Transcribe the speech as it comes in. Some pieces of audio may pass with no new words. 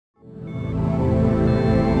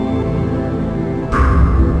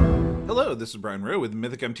Hello, this is Brian Rowe with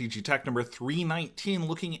Mythic MTG Tech number 319,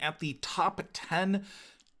 looking at the top 10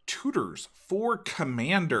 tutors for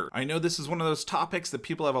Commander. I know this is one of those topics that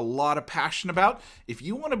people have a lot of passion about. If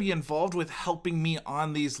you want to be involved with helping me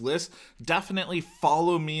on these lists, definitely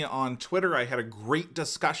follow me on Twitter. I had a great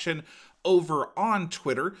discussion over on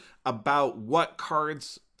Twitter about what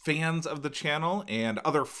cards fans of the channel and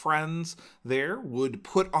other friends there would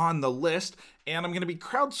put on the list, and I'm going to be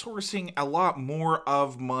crowdsourcing a lot more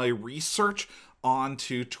of my research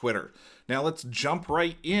onto Twitter. Now let's jump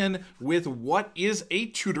right in with what is a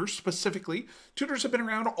tutor specifically. Tutors have been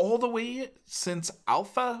around all the way since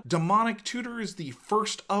Alpha. Demonic Tutor is the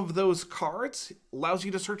first of those cards. Allows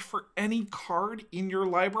you to search for any card in your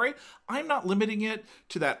library. I'm not limiting it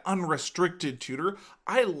to that unrestricted tutor.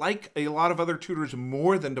 I like a lot of other tutors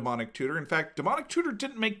more than Demonic Tutor. In fact, Demonic Tutor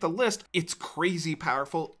didn't make the list. It's crazy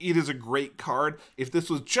powerful. It is a great card. If this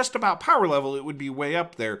was just about power level, it would be way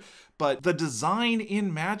up there. But the design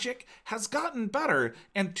in Magic has gotten better,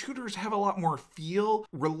 and tutors have a lot more feel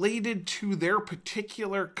related to their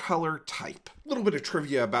particular color type. A little bit of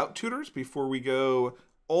trivia about tutors before we go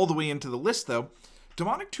all the way into the list, though.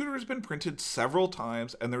 Demonic Tutor has been printed several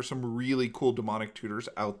times, and there's some really cool Demonic Tutors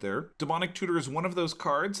out there. Demonic Tutor is one of those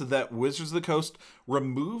cards that Wizards of the Coast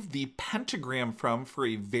removed the pentagram from for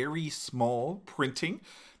a very small printing.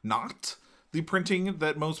 Not the printing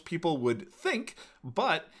that most people would think,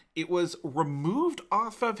 but it was removed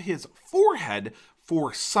off of his forehead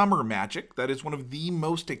for Summer Magic. That is one of the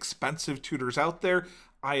most expensive tutors out there.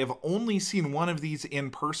 I have only seen one of these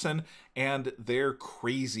in person, and they're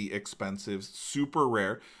crazy expensive, super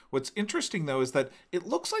rare. What's interesting, though, is that it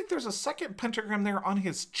looks like there's a second pentagram there on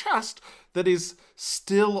his chest that is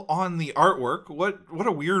still on the artwork. What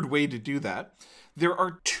a weird way to do that. There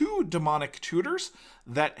are two Demonic Tutors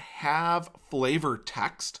that have flavor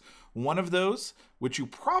text. One of those, which you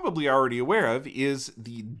probably already aware of, is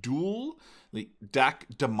the deck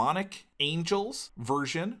Demonic Angels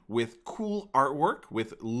version with cool artwork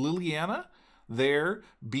with Liliana there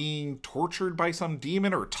being tortured by some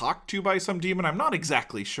demon or talked to by some demon. I'm not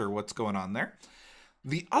exactly sure what's going on there.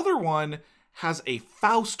 The other one has a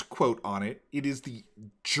Faust quote on it. It is the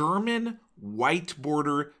German white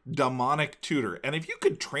border Demonic Tutor. And if you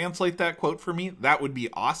could translate that quote for me, that would be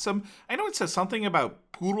awesome. I know it says something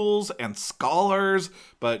about poodles and scholars,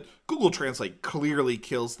 but Google Translate clearly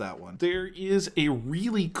kills that one. There is a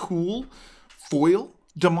really cool foil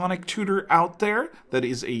Demonic Tutor out there that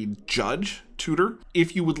is a Judge Tutor.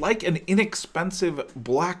 If you would like an inexpensive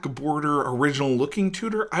black border original looking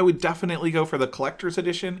tutor, I would definitely go for the collector's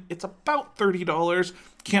edition. It's about $30.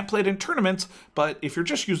 Can't play it in tournaments, but if you're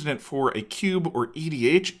just using it for a cube or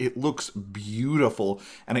EDH, it looks beautiful,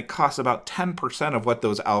 and it costs about 10% of what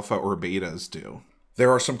those alpha or betas do.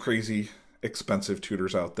 There are some crazy expensive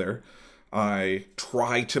tutors out there. I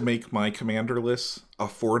try to make my commander lists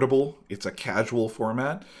affordable. It's a casual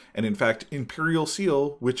format. And in fact, Imperial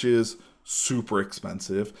Seal, which is super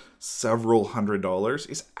expensive, several $100s,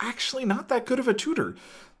 is actually not that good of a tutor.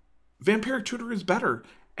 Vampiric Tutor is better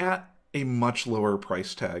at a much lower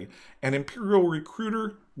price tag. And Imperial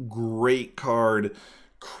Recruiter, great card,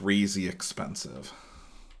 crazy expensive.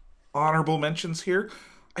 Honorable mentions here.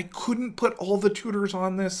 I couldn't put all the tutors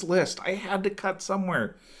on this list. I had to cut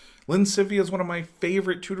somewhere. Linsivia is one of my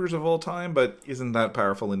favorite tutors of all time, but isn't that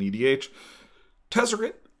powerful in EDH.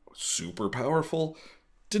 Tezzeret, super powerful.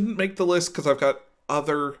 Didn't make the list because I've got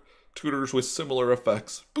other tutors with similar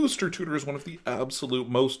effects. Booster Tutor is one of the absolute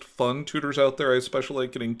most fun tutors out there. I especially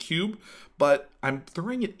like it in Cube, but I'm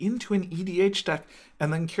throwing it into an EDH deck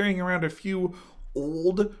and then carrying around a few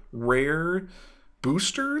old, rare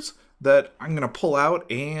boosters that I'm going to pull out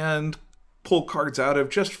and pull cards out of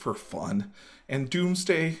just for fun. And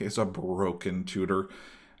Doomsday is a broken tutor.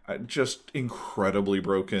 Just incredibly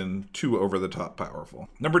broken, too over-the-top powerful.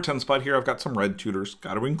 Number 10 spot here, I've got some red tutors.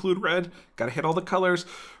 Got to include red. Got to hit all the colors.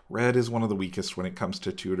 Red is one of the weakest when it comes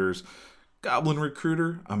to tutors. Goblin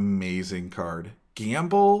Recruiter, amazing card.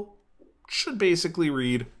 Gamble should basically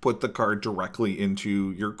read, put the card directly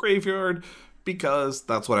into your graveyard, because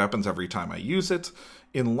that's what happens every time I use it,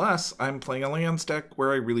 unless I'm playing a lands deck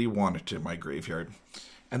where I really want it in my graveyard.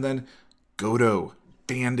 And then Godo,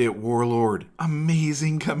 Bandit Warlord,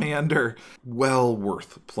 amazing commander, well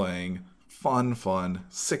worth playing, fun,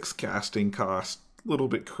 6 casting cost, a little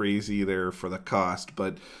bit crazy there for the cost,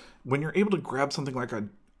 but when you're able to grab something like a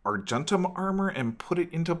Argentum armor and put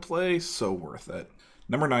it into play, so worth it.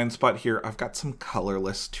 Number 9 spot here, I've got some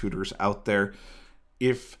colorless tutors out there.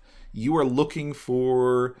 If you are looking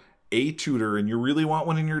for a tutor and you really want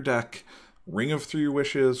one in your deck, Ring of Three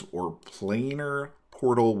Wishes or Planar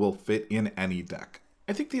Portal will fit in any deck.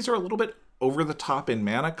 I think these are a little bit over the top in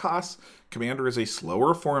mana costs. Commander is a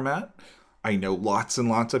slower format. I know lots and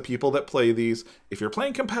lots of people that play these. If you're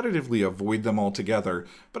playing competitively, avoid them altogether.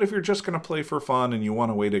 But if you're just going to play for fun and you want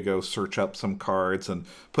a way to go search up some cards and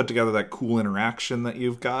put together that cool interaction that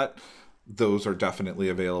you've got, those are definitely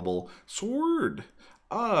available. Sword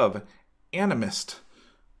of Animist.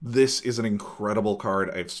 This is an incredible card.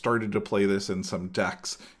 I've started to play this in some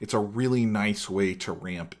decks. It's a really nice way to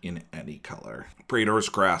ramp in any color. Praetor's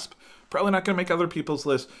Grasp. Probably not going to make other people's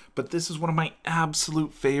list, but this is one of my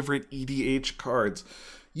absolute favorite EDH cards.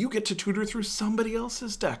 You get to tutor through somebody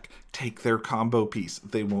else's deck. Take their combo piece.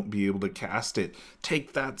 They won't be able to cast it.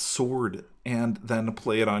 Take that sword and then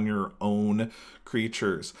play it on your own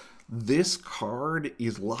creatures. This card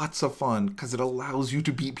is lots of fun because it allows you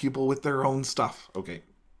to beat people with their own stuff. Okay,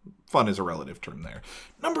 fun is a relative term there.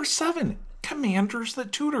 Number 7. Commanders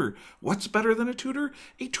that tutor. What's better than a tutor?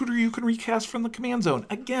 A tutor you can recast from the command zone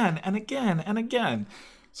again and again and again.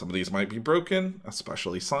 Some of these might be broken,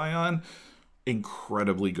 especially Scion.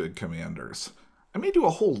 Incredibly good commanders. I may do a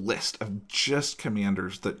whole list of just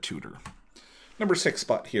commanders that tutor. Number 6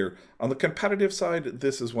 spot here. On the competitive side,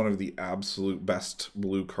 this is one of the absolute best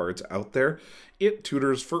blue cards out there. It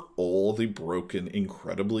tutors for all the broken,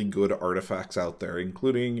 incredibly good artifacts out there,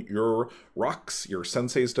 including your rocks, your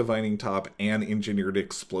Sensei's Divining Top, and Engineered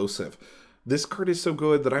Explosive. This card is so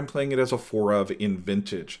good that I'm playing it as a 4 of in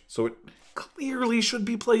Vintage, so it clearly should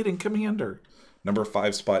be played in Commander. Number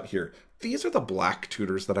 5 spot here. These are the black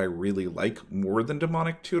tutors that I really like more than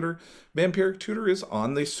Demonic Tutor. Vampiric Tutor is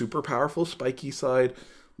on the super powerful spiky side.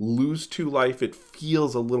 Lose 2 life, it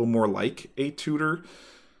feels a little more like a tutor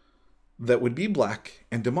that would be black.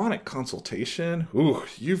 And Demonic Consultation, ooh,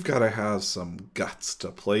 you've got to have some guts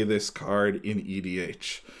to play this card in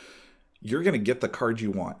EDH. You're going to get the card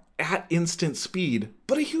you want at instant speed,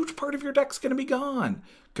 but a huge part of your deck's going to be gone.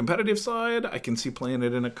 Competitive side, I can see playing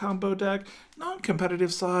it in a combo deck.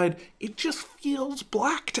 Non-competitive side, it just feels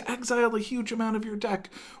black to exile a huge amount of your deck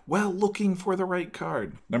while looking for the right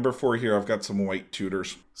card. Number 4 here, I've got some white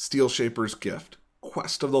tutors. Steel Shaper's Gift,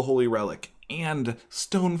 Quest of the Holy Relic, and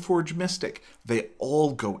Stoneforge Mystic. They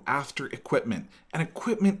all go after equipment, and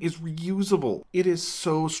equipment is reusable. It is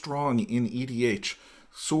so strong in EDH.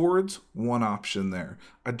 Swords, one option there.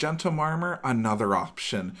 Agentum Armor, another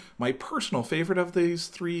option. My personal favorite of these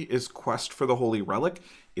 3 is Quest for the Holy Relic.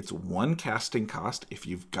 It's 1 casting cost. If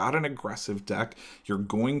you've got an aggressive deck, you're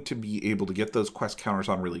going to be able to get those quest counters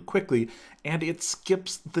on really quickly, and it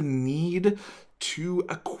skips the need to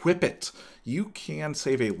equip it. You can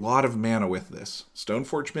save a lot of mana with this.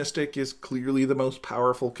 Stoneforge Mystic is clearly the most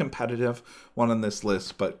powerful competitive one on this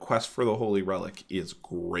list, but Quest for the Holy Relic is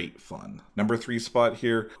great fun. Number 3 spot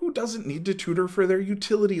here, who doesn't need to tutor for their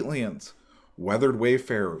utility lands? Weathered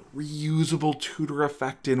Wayfarer, reusable tutor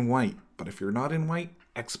effect in white, but if you're not in white,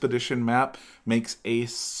 Expedition Map makes a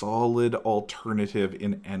solid alternative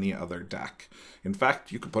in any other deck. In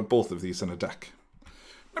fact, you could put both of these in a deck.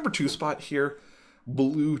 Number 2 spot here,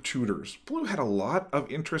 blue tutors. Blue had a lot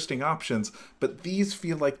of interesting options, but these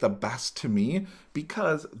feel like the best to me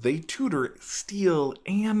because they tutor, steal,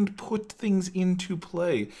 and put things into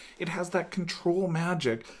play. It has that control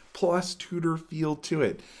magic plus tutor feel to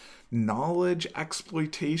it. Knowledge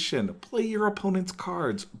exploitation, play your opponent's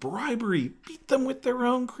cards, bribery, beat them with their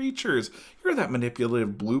own creatures. You're that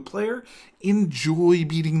manipulative blue player, enjoy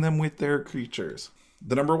beating them with their creatures.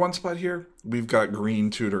 The number 1 spot here, we've got green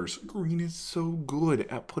tutors. Green is so good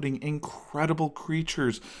at putting incredible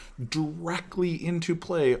creatures directly into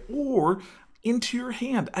play or into your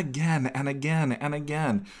hand again and again and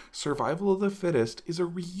again. Survival of the Fittest is a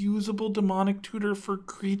reusable demonic tutor for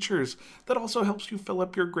creatures that also helps you fill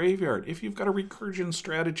up your graveyard. If you've got a recursion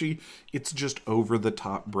strategy, it's just over the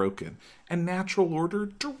top broken. And Natural Order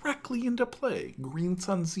directly into play. Green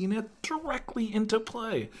Sun Zenith directly into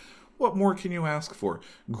play. What more can you ask for?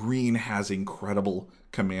 Green has incredible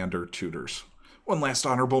commander tutors. One last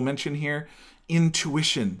honorable mention here.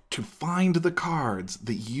 Intuition. To find the cards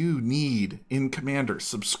that you need in Commander,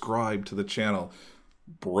 subscribe to the channel.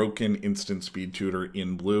 Broken instant speed tutor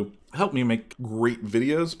in blue. Help me make great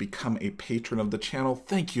videos. Become a patron of the channel.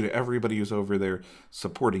 Thank you to everybody who's over there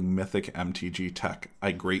supporting Mythic MTG Tech.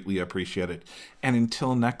 I greatly appreciate it. And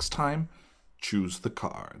until next time, choose the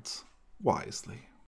cards wisely.